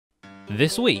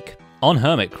This week on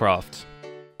Hermitcraft,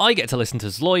 I get to listen to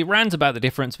Zloy rant about the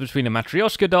difference between a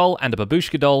Matryoshka doll and a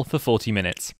Babushka doll for 40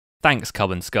 minutes. Thanks, Cub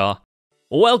and Scar.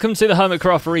 Welcome to the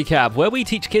Hermitcraft Recap, where we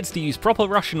teach kids to use proper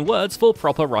Russian words for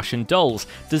proper Russian dolls.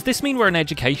 Does this mean we're an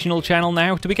educational channel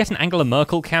now? Do we get an Angela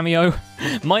Merkel cameo?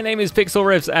 My name is Pixel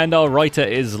Riffs and our writer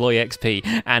is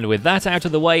ZloyXP, and with that out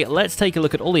of the way, let's take a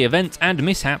look at all the events and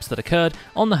mishaps that occurred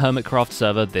on the Hermitcraft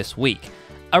server this week.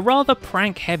 A rather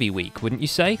prank-heavy week, wouldn't you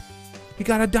say? You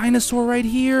got a dinosaur right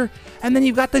here, and then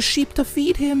you've got the sheep to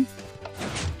feed him.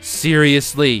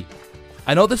 Seriously.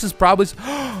 I know this is probably...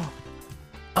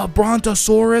 A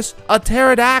brontosaurus? A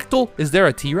pterodactyl? Is there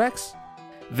a T-Rex?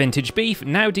 Vintage Beef,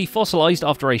 now defossilized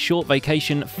after a short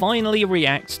vacation, finally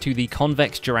reacts to the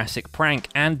convex Jurassic prank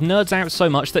and nerds out so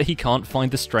much that he can't find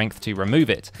the strength to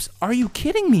remove it. Are you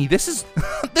kidding me? This is...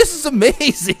 this is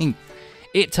amazing!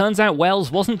 It turns out Wells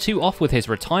wasn't too off with his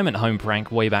retirement home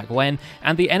prank way back when,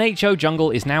 and the NHO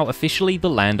jungle is now officially the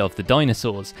land of the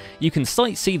dinosaurs. You can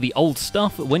sightsee the old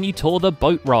stuff when you tour the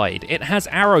boat ride. It has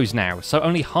arrows now, so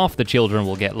only half the children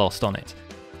will get lost on it.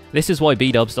 This is why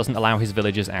B-Dubs doesn't allow his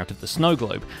villagers out of the snow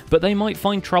globe, but they might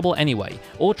find trouble anyway,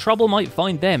 or trouble might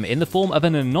find them in the form of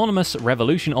an anonymous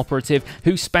Revolution operative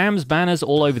who spams banners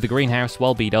all over the greenhouse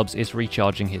while B-Dubs is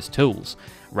recharging his tools.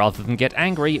 Rather than get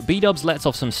angry, B-Dubs lets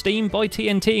off some steam by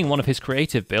TNTing one of his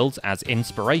creative builds as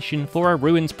inspiration for a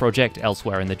ruins project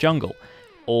elsewhere in the jungle,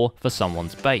 or for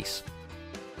someone's base.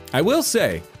 I will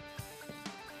say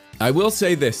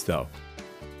this though.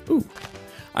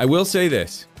 I will say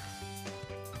this.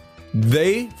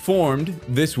 They formed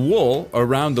this wool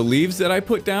around the leaves that I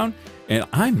put down, and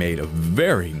I made a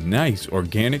very nice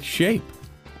organic shape,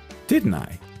 didn't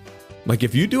I? Like,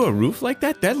 if you do a roof like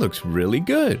that, that looks really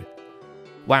good.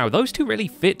 Wow, those two really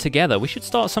fit together. We should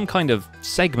start some kind of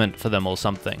segment for them or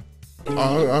something.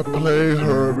 I play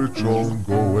Hermit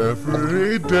Jungle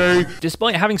every day.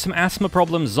 Despite having some asthma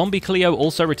problems, Zombie Cleo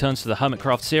also returns to the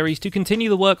Hermitcraft series to continue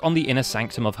the work on the inner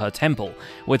sanctum of her temple.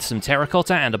 With some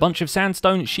terracotta and a bunch of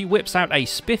sandstone, she whips out a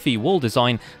spiffy wall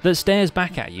design that stares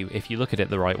back at you if you look at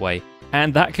it the right way.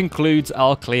 And that concludes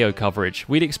our Cleo coverage.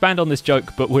 We'd expand on this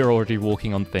joke, but we're already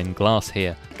walking on thin glass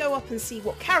here. Go up and see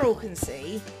what Carol can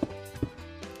see,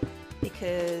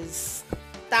 because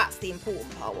that's the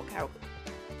important part, what Carol...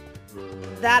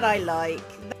 That I like.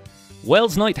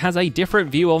 Wells Knight has a different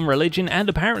view on religion, and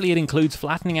apparently it includes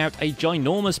flattening out a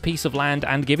ginormous piece of land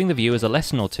and giving the viewers a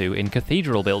lesson or two in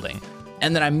cathedral building.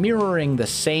 And then I'm mirroring the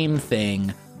same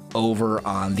thing over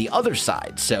on the other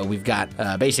side. So we've got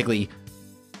basically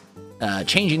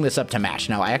changing this up to match.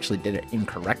 Now, I actually did it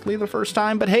incorrectly the first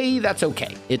time, but hey, that's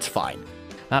okay. It's fine.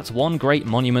 That's one great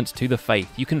monument to the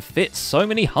faith. You can fit so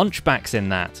many hunchbacks in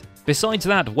that. Besides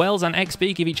that, Wells and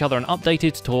XB give each other an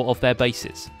updated tour of their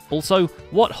bases. Also,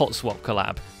 what Hot Swap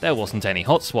collab? There wasn't any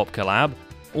Hot Swap collab.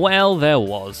 Well, there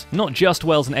was. Not just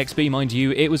Wells and XB, mind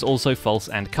you, it was also False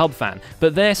and Cubfan,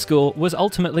 but their score was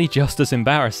ultimately just as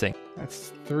embarrassing.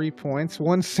 That's 3 points,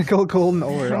 one single golden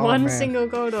ore. One single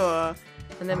gold ore,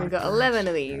 and then we've got 11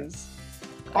 of these.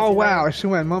 Oh wow, I should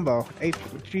went Mumbo. 8,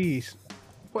 jeez.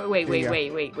 Wait,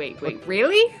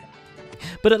 really?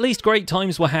 But at least great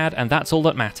times were had, and that's all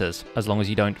that matters, as long as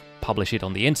you don't publish it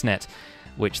on the internet.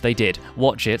 Which they did.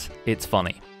 Watch it, it's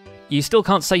funny. You still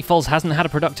can't say Foz hasn't had a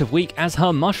productive week, as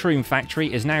her mushroom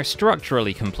factory is now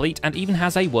structurally complete and even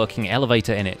has a working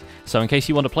elevator in it. So in case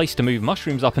you want a place to move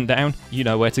mushrooms up and down, you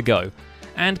know where to go.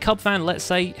 And Cubfan, let's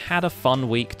say, had a fun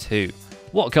week too.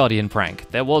 What Guardian prank?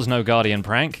 There was no Guardian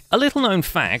prank. A little known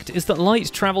fact is that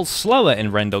light travels slower in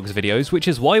Rendog's videos, which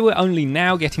is why we're only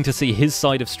now getting to see his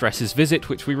side of Stress's visit,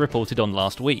 which we reported on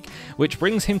last week, which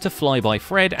brings him to fly by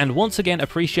Fred and once again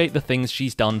appreciate the things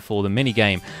she's done for the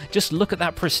minigame. Just look at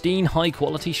that pristine,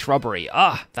 high-quality shrubbery.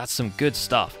 Ah, that's some good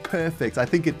stuff. Perfect. I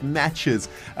think it matches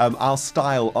our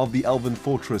style of the Elven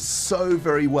Fortress so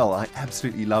very well. I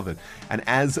absolutely love it. And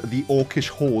as the orcish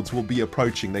hordes will be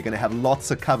approaching, they're going to have lots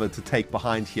of cover to take behind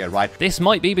here, right? This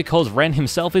might be because Ren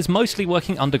himself is mostly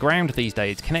working underground these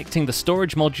days, connecting the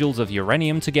storage modules of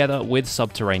uranium together with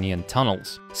subterranean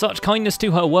tunnels. Such kindness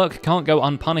to her work can't go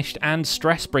unpunished, and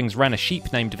Stress brings Ren a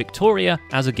sheep named Victoria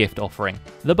as a gift offering.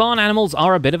 The barn animals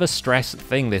are a bit of a Stress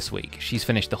thing this week. She's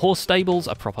finished the horse stables,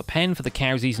 a proper pen for the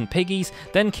cowsies and piggies,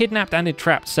 then kidnapped and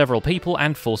entrapped several people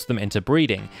and forced them into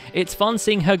breeding. It's fun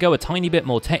seeing her go a tiny bit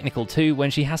more technical too when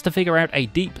she has to figure out a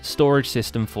deep storage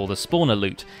system for the spawner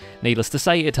loot. Needless to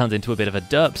say, it turns into a bit of a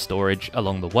derp storage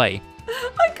along the way.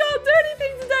 I can't do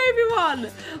anything today,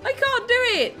 everyone! I can't do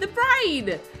it! The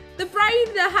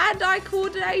brain, the hand-eye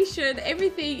coordination,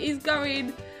 everything is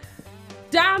going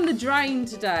down the drain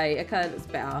today. Okay, that's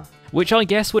better. which I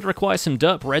guess would require some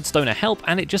derp redstoner help,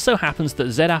 and it just so happens that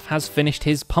Zedaf has finished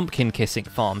his pumpkin kissing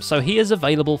farm, so he is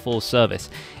available for service.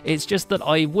 It's just that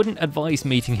I wouldn't advise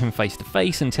meeting him face to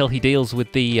face until he deals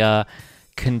with the,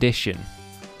 condition.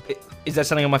 Is there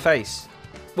something on my face?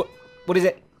 What is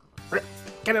it?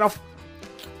 Get it off!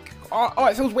 Oh,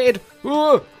 it feels weird!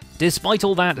 Ugh. Despite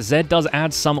all that, Zed does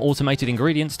add some automated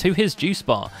ingredients to his juice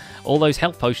bar. All those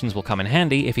health potions will come in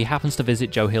handy if he happens to visit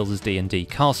Joe Hills' D&D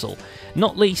castle.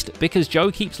 Not least because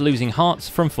Joe keeps losing hearts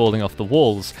from falling off the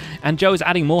walls, and Joe is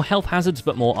adding more health hazards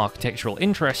but more architectural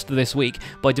interest this week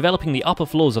by developing the upper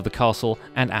floors of the castle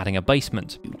and adding a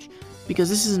basement.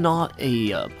 Because this is not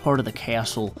a part of the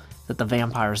castle that the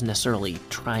vampire is necessarily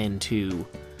trying to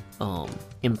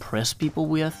impress people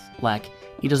with. Like,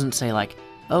 he doesn't say like,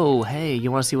 oh, hey,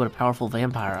 you want to see what a powerful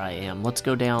vampire I am? Let's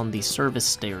go down the service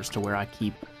stairs to where I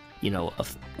keep, you know, a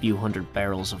few hundred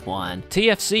barrels of wine.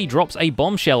 TFC drops a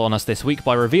bombshell on us this week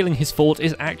by revealing his fort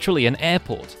is actually an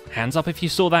airport. Hands up if you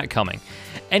saw that coming.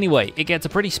 Anyway, it gets a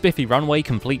pretty spiffy runway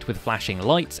complete with flashing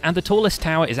lights, and the tallest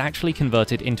tower is actually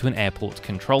converted into an airport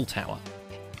control tower.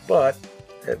 But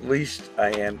at least I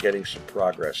am getting some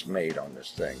progress made on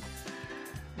this thing,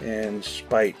 in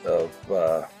spite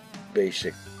of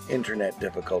basic internet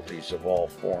difficulties of all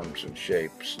forms and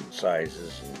shapes and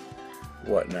sizes and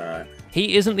whatnot.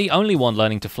 He isn't the only one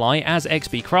learning to fly, as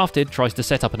XB Crafted tries to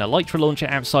set up an elytra launcher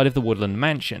outside of the Woodland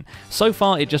Mansion. So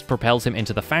far it just propels him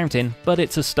into the fountain, but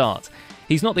it's a start.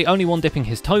 He's not the only one dipping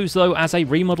his toes though, as a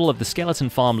remodel of the skeleton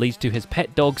farm leads to his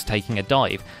pet dogs taking a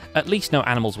dive. At least no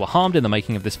animals were harmed in the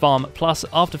making of this farm, plus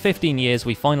after 15 years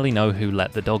we finally know who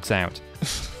let the dogs out.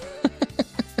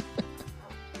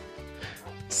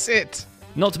 Sit.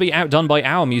 Not to be outdone by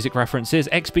our music references,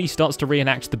 XB starts to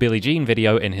reenact the Billie Jean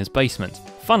video in his basement.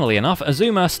 Funnily enough,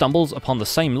 Azuma stumbles upon the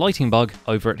same lighting bug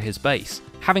over at his base.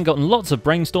 Having gotten lots of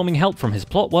brainstorming help from his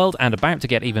plot world and about to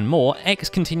get even more, X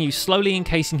continues slowly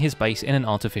encasing his base in an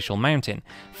artificial mountain,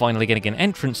 finally getting an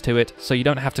entrance to it so you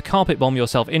don't have to carpet bomb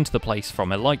yourself into the place from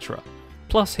Elytra.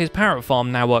 Plus, his parrot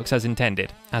farm now works as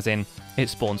intended, as in, it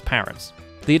spawns parrots.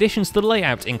 The additions to the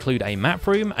layout include a map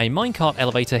room, a minecart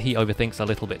elevator he overthinks a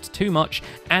little bit too much,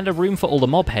 and a room for all the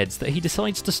mob heads that he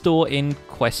decides to store in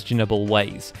questionable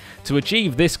ways. To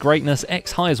achieve this greatness,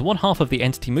 X hires one half of the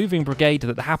entity moving brigade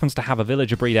that happens to have a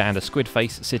villager breeder and a squid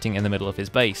face sitting in the middle of his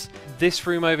base. This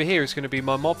room over here is going to be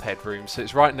my mob head room, so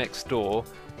it's right next door,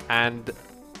 and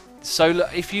so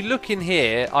if you look in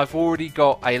here, I've already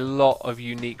got a lot of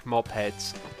unique mob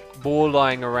heads, more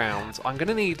lying around. I'm going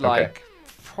to need like...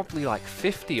 probably like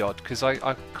 50 odd, because I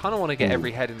kind of want to get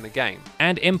every head in the game.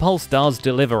 And Impulse does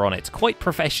deliver on it, quite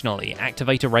professionally,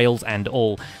 activator rails and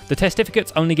all. The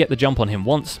Testificates only get the jump on him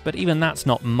once, but even that's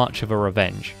not much of a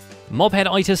revenge.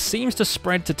 Mobhead-itis seems to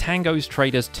spread to Tango's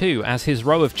traders too, as his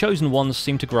row of chosen ones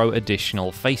seem to grow additional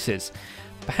faces.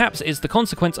 Perhaps it's the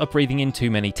consequence of breathing in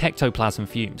too many tectoplasm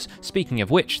fumes. Speaking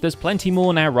of which, there's plenty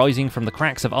more now rising from the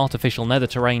cracks of artificial nether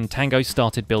terrain Tango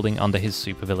started building under his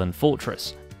supervillain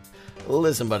fortress.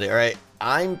 Listen, buddy, alright?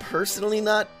 I'm personally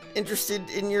not interested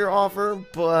in your offer,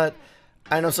 but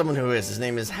I know someone who is. His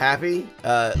name is Happy,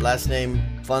 last name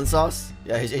Fun Sauce.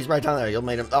 Yeah, he's right down there. You'll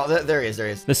meet him. Oh, there he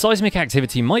is. The seismic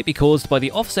activity might be caused by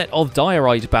the offset of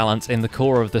diorite balance in the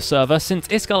core of the server, since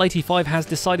Iskal85 has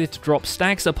decided to drop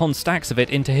stacks upon stacks of it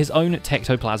into his own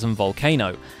tectoplasm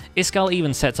volcano. Iskal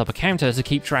even sets up a counter to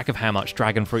keep track of how much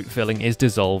dragon fruit filling is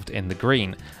dissolved in the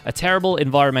green. A terrible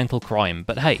environmental crime,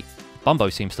 but hey, Bumbo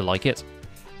seems to like it.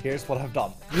 Here's what I've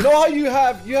done. You know how you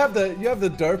have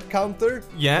the derp counter?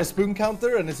 Yeah. The spoon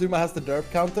counter, and Azuma has the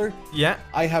derp counter? Yeah.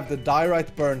 I have the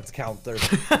diorite burnt counter.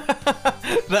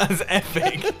 That's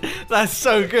epic. That's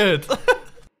so good.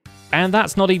 And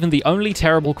that's not even the only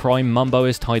terrible crime Mumbo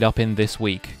is tied up in this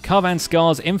week. Karvan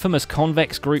Skar's infamous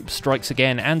convex group strikes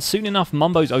again, and soon enough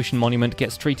Mumbo's ocean monument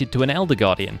gets treated to an Elder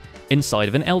Guardian, inside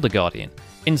of an Elder Guardian,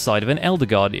 inside of an Elder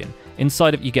Guardian,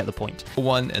 inside of... you get the point.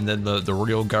 One, and then the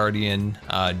real Guardian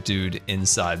dude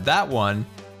inside that one,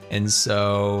 and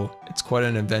so it's quite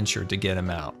an adventure to get him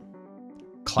out.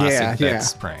 Classic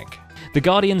Vex prank. The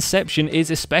Guardianception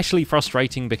is especially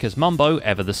frustrating because Mumbo,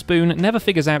 ever the spoon, never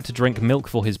figures out to drink milk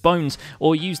for his bones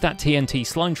or use that TNT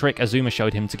slime trick Azuma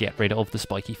showed him to get rid of the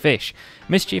spiky fish.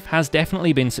 Mischief has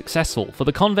definitely been successful, for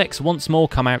the convex once more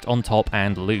come out on top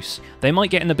and loose. They might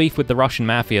get in the beef with the Russian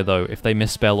mafia though if they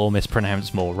misspell or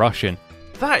mispronounce more Russian.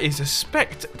 That is a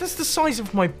spect. That's the size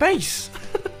of my base.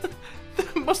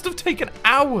 That must have taken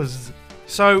hours.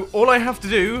 So all I have to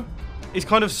do is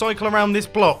kind of cycle around this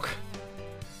block.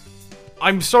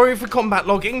 I'm sorry for combat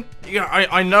logging. Yeah,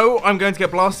 I know I'm going to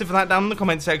get blasted for that down in the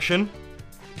comment section.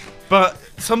 But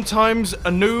sometimes a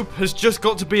noob has just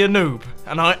got to be a noob,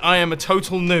 and I am a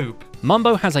total noob.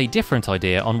 Mumbo has a different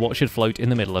idea on what should float in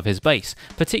the middle of his base.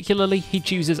 Particularly, he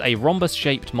chooses a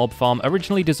rhombus-shaped mob farm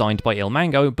originally designed by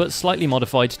Ilmango, but slightly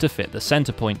modified to fit the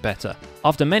center point better.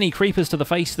 After many creepers to the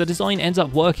face, the design ends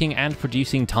up working and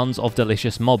producing tons of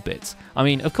delicious mob bits. I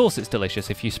mean, of course it's delicious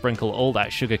if you sprinkle all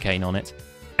that sugarcane on it.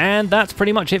 And that's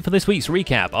pretty much it for this week's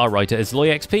recap. Our writer is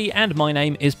LoyXP, and my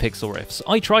name is Pixel Riffs.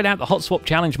 I tried out the Hot Swap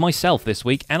Challenge myself this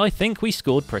week, and I think we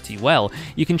scored pretty well.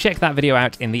 You can check that video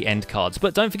out in the end cards,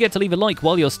 but don't forget to leave a like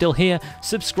while you're still here,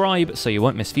 subscribe so you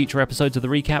won't miss future episodes of the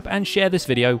recap, and share this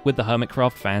video with the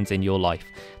Hermitcraft fans in your life.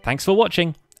 Thanks for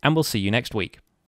watching, and we'll see you next week.